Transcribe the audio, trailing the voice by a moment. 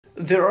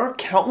There are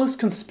countless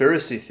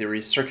conspiracy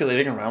theories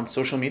circulating around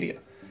social media.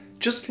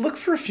 Just look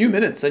for a few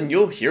minutes and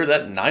you'll hear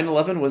that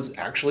 9/11 was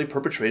actually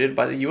perpetrated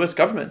by the US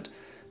government,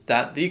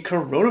 that the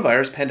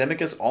coronavirus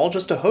pandemic is all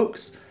just a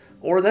hoax,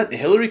 or that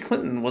Hillary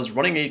Clinton was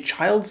running a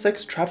child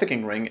sex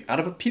trafficking ring out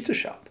of a pizza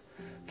shop.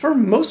 For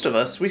most of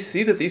us, we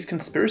see that these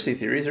conspiracy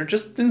theories are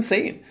just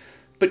insane.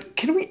 But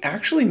can we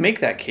actually make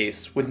that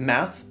case with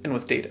math and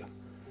with data?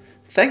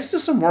 Thanks to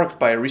some work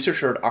by a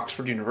researcher at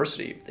Oxford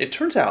University, it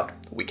turns out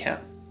we can.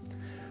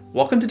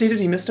 Welcome to Data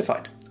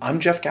Demystified. I'm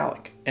Jeff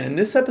Galak, and in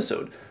this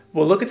episode,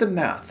 we'll look at the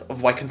math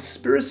of why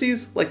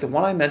conspiracies like the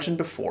one I mentioned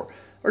before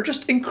are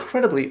just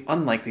incredibly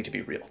unlikely to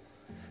be real.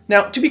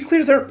 Now, to be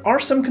clear, there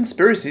are some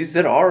conspiracies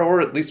that are,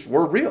 or at least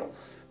were, real.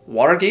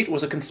 Watergate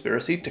was a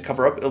conspiracy to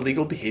cover up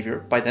illegal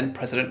behavior by then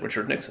President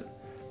Richard Nixon.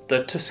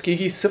 The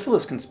Tuskegee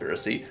syphilis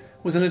conspiracy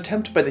was an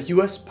attempt by the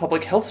US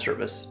Public Health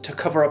Service to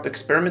cover up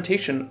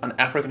experimentation on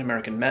African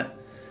American men.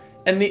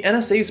 And the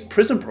NSA's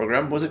PRISM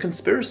program was a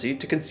conspiracy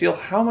to conceal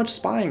how much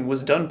spying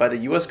was done by the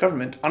US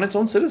government on its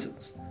own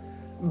citizens.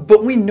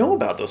 But we know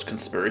about those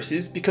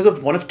conspiracies because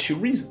of one of two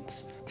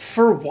reasons.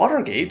 For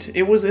Watergate,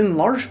 it was in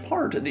large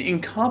part the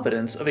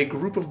incompetence of a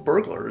group of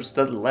burglars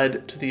that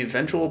led to the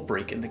eventual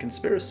break in the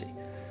conspiracy.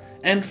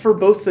 And for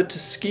both the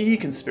Tuskegee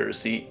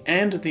conspiracy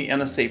and the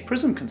NSA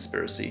PRISM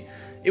conspiracy,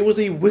 it was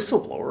a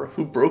whistleblower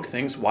who broke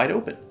things wide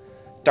open.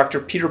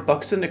 Dr. Peter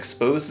Buxton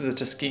exposed the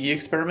Tuskegee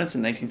experiments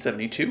in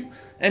 1972,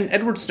 and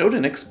Eward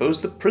Snowden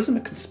exposed the PRISM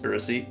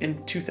conspiracy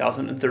in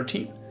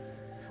 2013.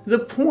 The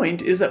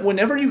point is that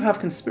whenever you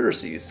have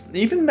conspiracies,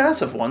 even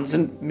massive ones,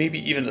 and maybe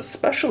even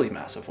especially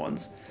massive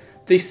ones,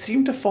 they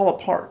seem to fall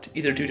apart,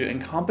 either due to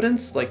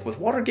incompetence, like with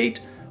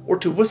Watergate, or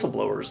to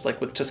whistleblowers, like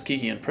with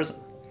Tuskegee and PRISM.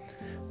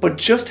 But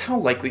just how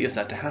likely is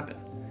that to happen?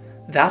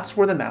 That's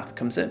where the math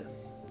comes in.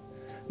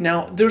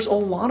 Now, there's a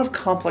lot of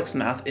complex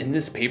math in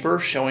this paper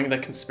showing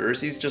that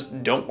conspiracies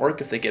just don't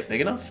work if they get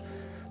big enough,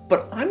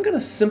 but I'm going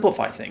to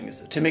simplify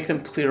things to make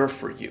them clearer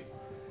for you.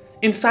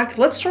 In fact,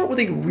 let's start with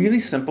a really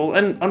simple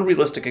and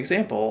unrealistic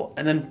example,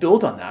 and then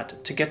build on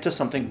that to get to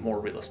something more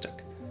realistic.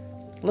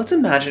 Let's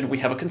imagine we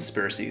have a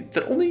conspiracy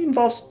that only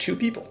involves two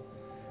people.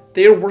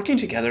 They are working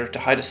together to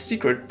hide a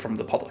secret from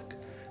the public.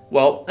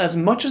 Well, as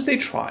much as they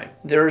try,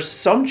 there is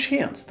some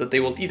chance that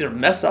they will either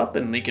mess up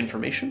and leak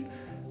information,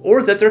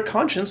 or that their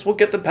conscience will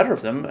get the better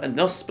of them and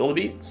they'll spill the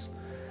beans.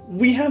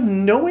 We have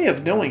no way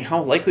of knowing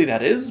how likely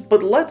that is,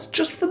 but let's,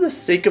 just for the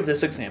sake of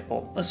this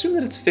example, assume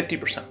that it's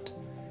 50%.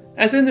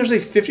 As in, there's a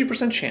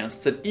 50% chance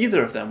that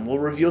either of them will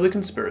reveal the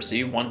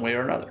conspiracy one way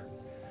or another.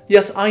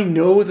 Yes, I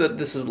know that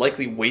this is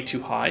likely way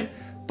too high,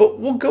 but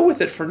we'll go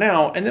with it for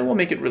now and then we'll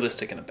make it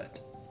realistic in a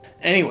bit.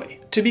 Anyway,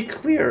 to be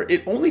clear,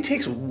 it only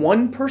takes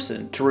one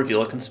person to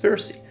reveal a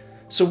conspiracy,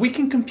 so we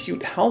can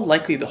compute how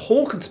likely the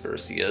whole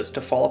conspiracy is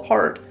to fall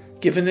apart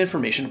given the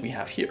information we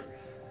have here.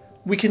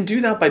 We can do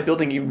that by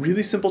building a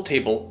really simple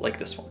table like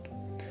this one.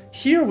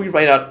 Here we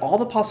write out all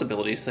the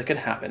possibilities that could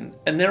happen,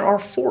 and there are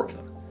 4 of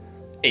them.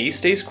 A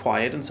stays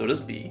quiet and so does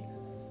B.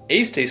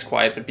 A stays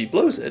quiet but B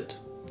blows it.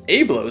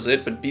 A blows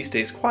it but B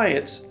stays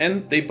quiet,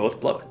 and they both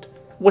blow it.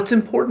 What's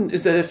important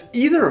is that if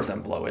either of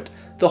them blow it,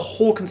 the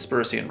whole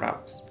conspiracy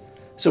unravels.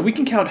 So we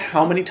can count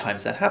how many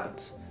times that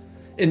happens.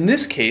 In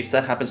this case,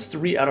 that happens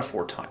 3 out of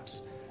 4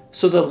 times.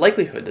 So the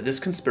likelihood that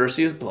this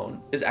conspiracy is blown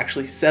is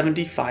actually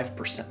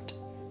 75%.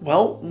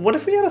 Well, what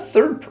if we had a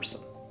third person?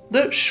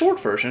 The short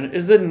version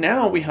is that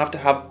now we have to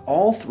have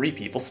all 3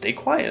 people stay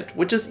quiet,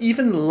 which is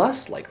even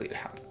less likely to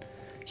happen.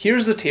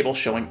 Here's a table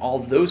showing all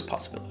those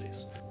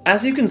possibilities.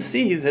 As you can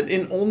see that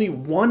in only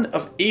 1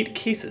 of 8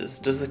 cases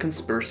does the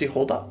conspiracy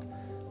hold up,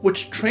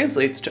 which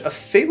translates to a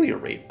failure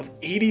rate of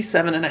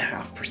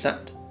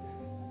 87.5%.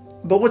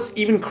 But what's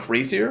even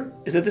crazier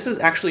is that this is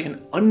actually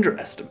an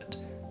underestimate,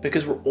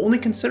 because we're only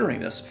considering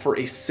this for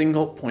a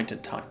single point in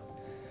time.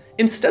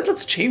 Instead,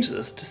 let's change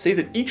this to say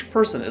that each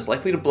person is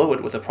likely to blow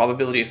it with a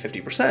probability of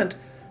 50%,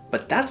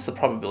 but that's the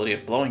probability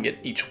of blowing it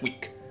each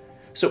week.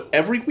 So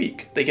every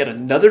week, they get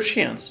another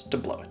chance to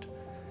blow it.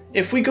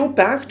 If we go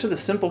back to the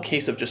simple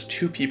case of just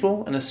 2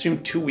 people and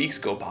assume 2 weeks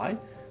go by,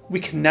 we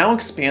can now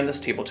expand this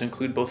table to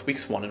include both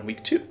weeks 1 and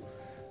week 2.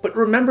 But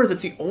remember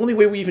that the only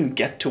way we even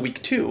get to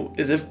week 2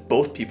 is if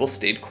both people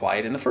stayed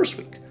quiet in the first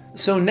week.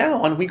 So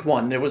now on week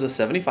 1 there was a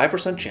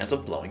 75% chance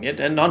of blowing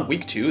it, and on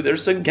week 2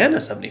 there's again a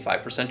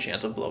 75%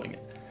 chance of blowing it.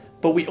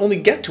 But we only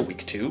get to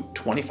week 2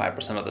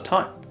 25% of the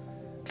time.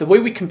 The way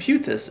we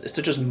compute this is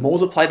to just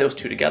multiply those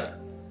two together.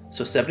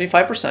 So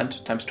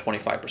 75% times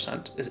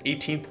 25% is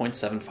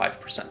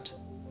 18.75%.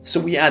 So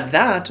we add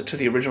that to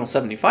the original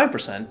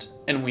 75%,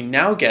 and we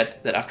now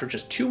get that after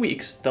just 2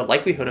 weeks, the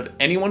likelihood of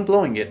anyone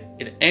blowing it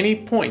at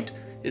any point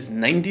is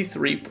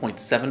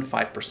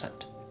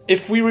 93.75%.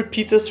 If we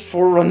repeat this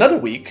for another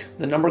week,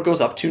 the number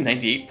goes up to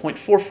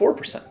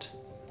 98.44%,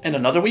 and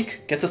another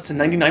week gets us to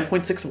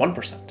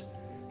 99.61%.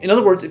 In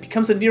other words, it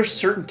becomes a near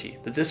certainty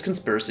that this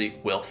conspiracy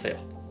will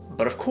fail.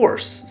 But of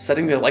course,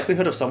 setting the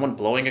likelihood of someone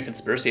blowing a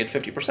conspiracy at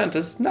 50%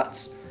 is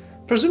nuts.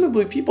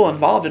 Presumably people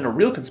involved in a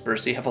real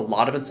conspiracy have a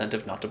lot of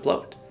incentive not to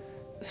blow it.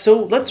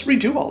 So let's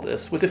redo all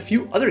this with a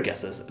few other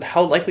guesses at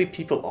how likely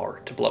people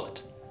are to blow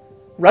it.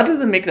 Rather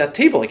than make that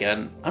table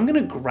again, I'm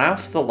going to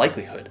graph the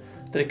likelihood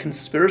that a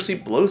conspiracy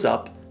blows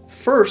up,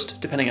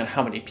 first depending on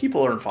how many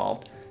people are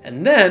involved,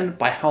 and then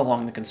by how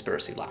long the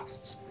conspiracy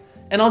lasts.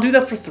 And I'll do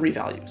that for 3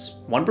 values,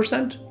 1%,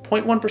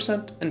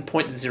 0.1%, and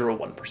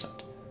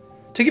 0.01%.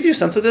 To give you a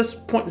sense of this,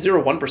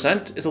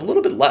 0.01% is a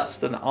little bit less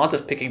than the odds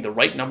of picking the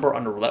right number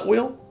on a roulette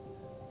wheel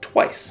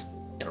twice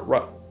in a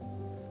row.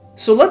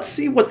 So let's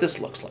see what this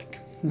looks like.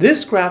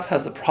 This graph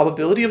has the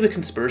probability of the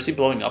conspiracy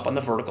blowing up on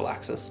the vertical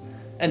axis,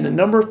 and the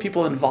number of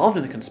people involved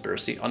in the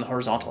conspiracy on the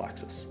horizontal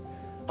axis.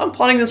 I'm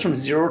plotting this from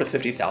 0 to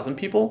 50,000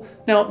 people.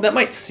 Now, that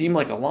might seem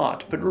like a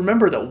lot, but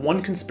remember that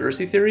one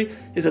conspiracy theory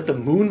is that the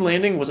moon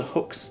landing was a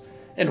hoax,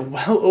 and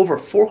well over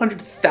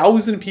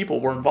 400,000 people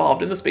were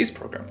involved in the space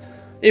program.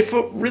 If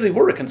it really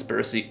were a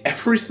conspiracy,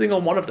 every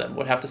single one of them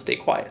would have to stay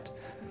quiet.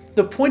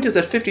 The point is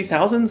that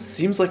 50,000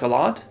 seems like a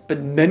lot,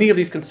 but many of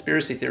these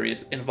conspiracy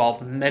theories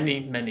involve many,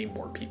 many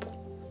more people.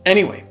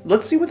 Anyway,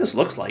 let's see what this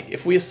looks like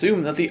if we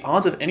assume that the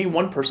odds of any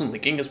one person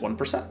leaking is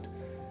 1%.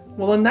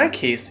 Well, in that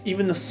case,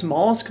 even the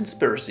smallest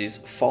conspiracies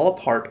fall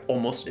apart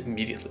almost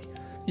immediately.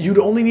 You'd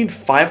only need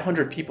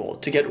 500 people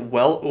to get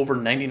well over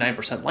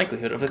 99%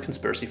 likelihood of a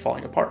conspiracy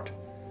falling apart.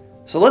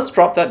 So let's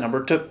drop that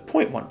number to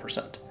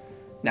 0.1%.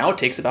 Now it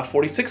takes about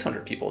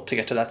 4,600 people to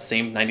get to that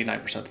same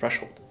 99%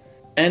 threshold.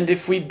 And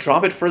if we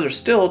drop it further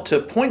still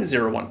to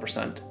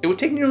 0.01%, it would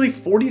take nearly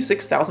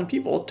 46,000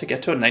 people to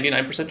get to a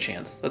 99%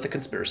 chance that the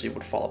conspiracy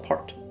would fall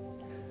apart.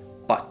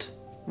 But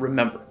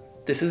remember,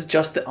 this is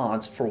just the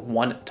odds for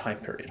one time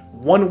period,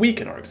 1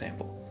 week in our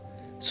example.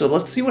 So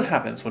let's see what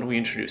happens when we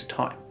introduce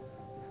time.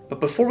 But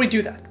before we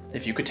do that,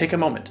 if you could take a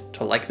moment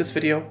to like this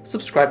video,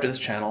 subscribe to this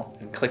channel,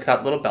 and click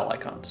that little bell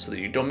icon so that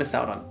you don't miss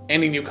out on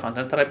any new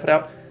content that I put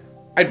out,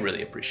 I'd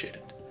really appreciate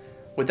it.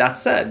 With that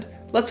said,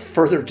 let's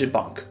further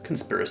debunk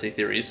conspiracy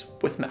theories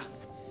with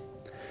math.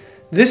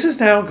 This is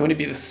now going to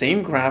be the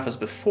same graph as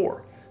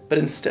before, but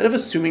instead of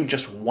assuming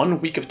just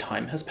 1 week of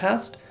time has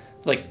passed,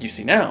 like you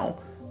see now,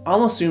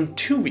 I'll assume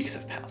 2 weeks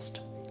have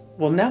passed.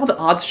 Well, now the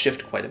odds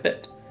shift quite a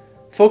bit.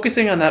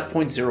 Focusing on that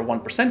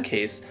 0.01%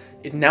 case,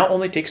 it now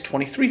only takes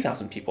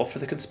 23,000 people for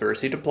the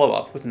conspiracy to blow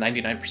up with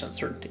 99%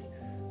 certainty.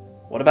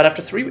 What about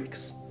after 3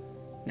 weeks?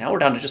 Now we're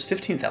down to just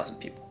 15,000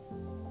 people.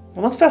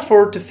 Well, let's fast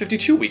forward to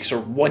 52 weeks or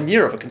 1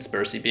 year of a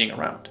conspiracy being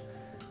around.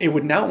 It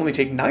would now only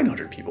take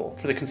 900 people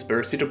for the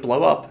conspiracy to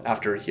blow up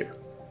after a year.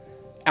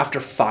 After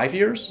 5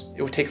 years,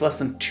 it would take less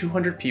than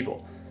 200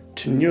 people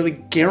to nearly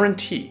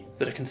guarantee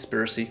that a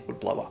conspiracy would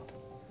blow up.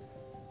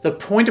 The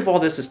point of all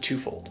this is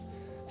twofold.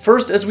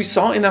 First, as we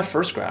saw in that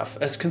first graph,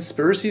 as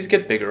conspiracies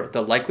get bigger,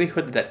 the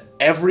likelihood that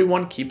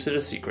everyone keeps it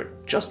a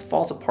secret just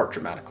falls apart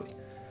dramatically.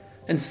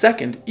 And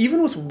second,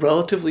 even with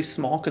relatively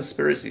small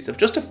conspiracies of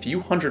just a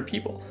few hundred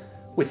people,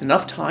 with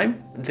enough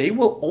time, they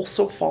will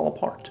also fall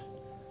apart.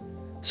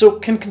 So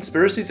can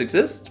conspiracies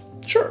exist?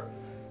 Sure.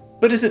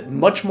 But is it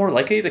much more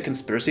likely that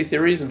conspiracy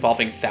theories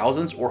involving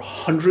thousands or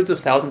hundreds of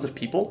thousands of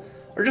people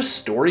are just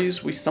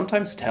stories we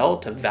sometimes tell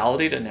to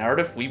validate a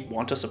narrative we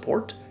want to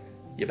support?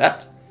 You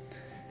bet.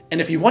 And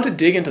if you want to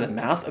dig into the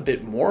math a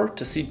bit more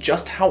to see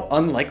just how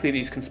unlikely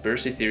these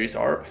conspiracy theories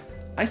are,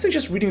 I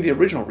suggest reading the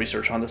original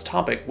research on this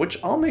topic,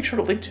 which I'll make sure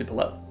to link to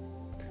below.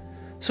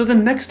 So the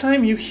next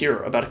time you hear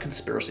about a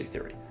conspiracy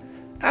theory,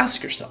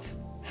 ask yourself,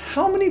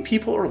 how many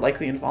people are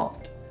likely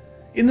involved?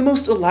 In the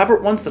most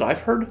elaborate ones that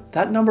I've heard,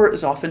 that number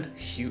is often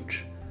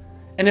huge.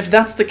 And if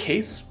that's the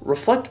case,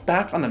 reflect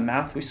back on the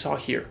math we saw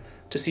here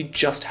to see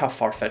just how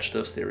far-fetched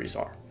those theories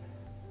are.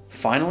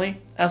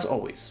 Finally, as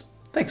always,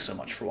 thanks so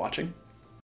much for watching.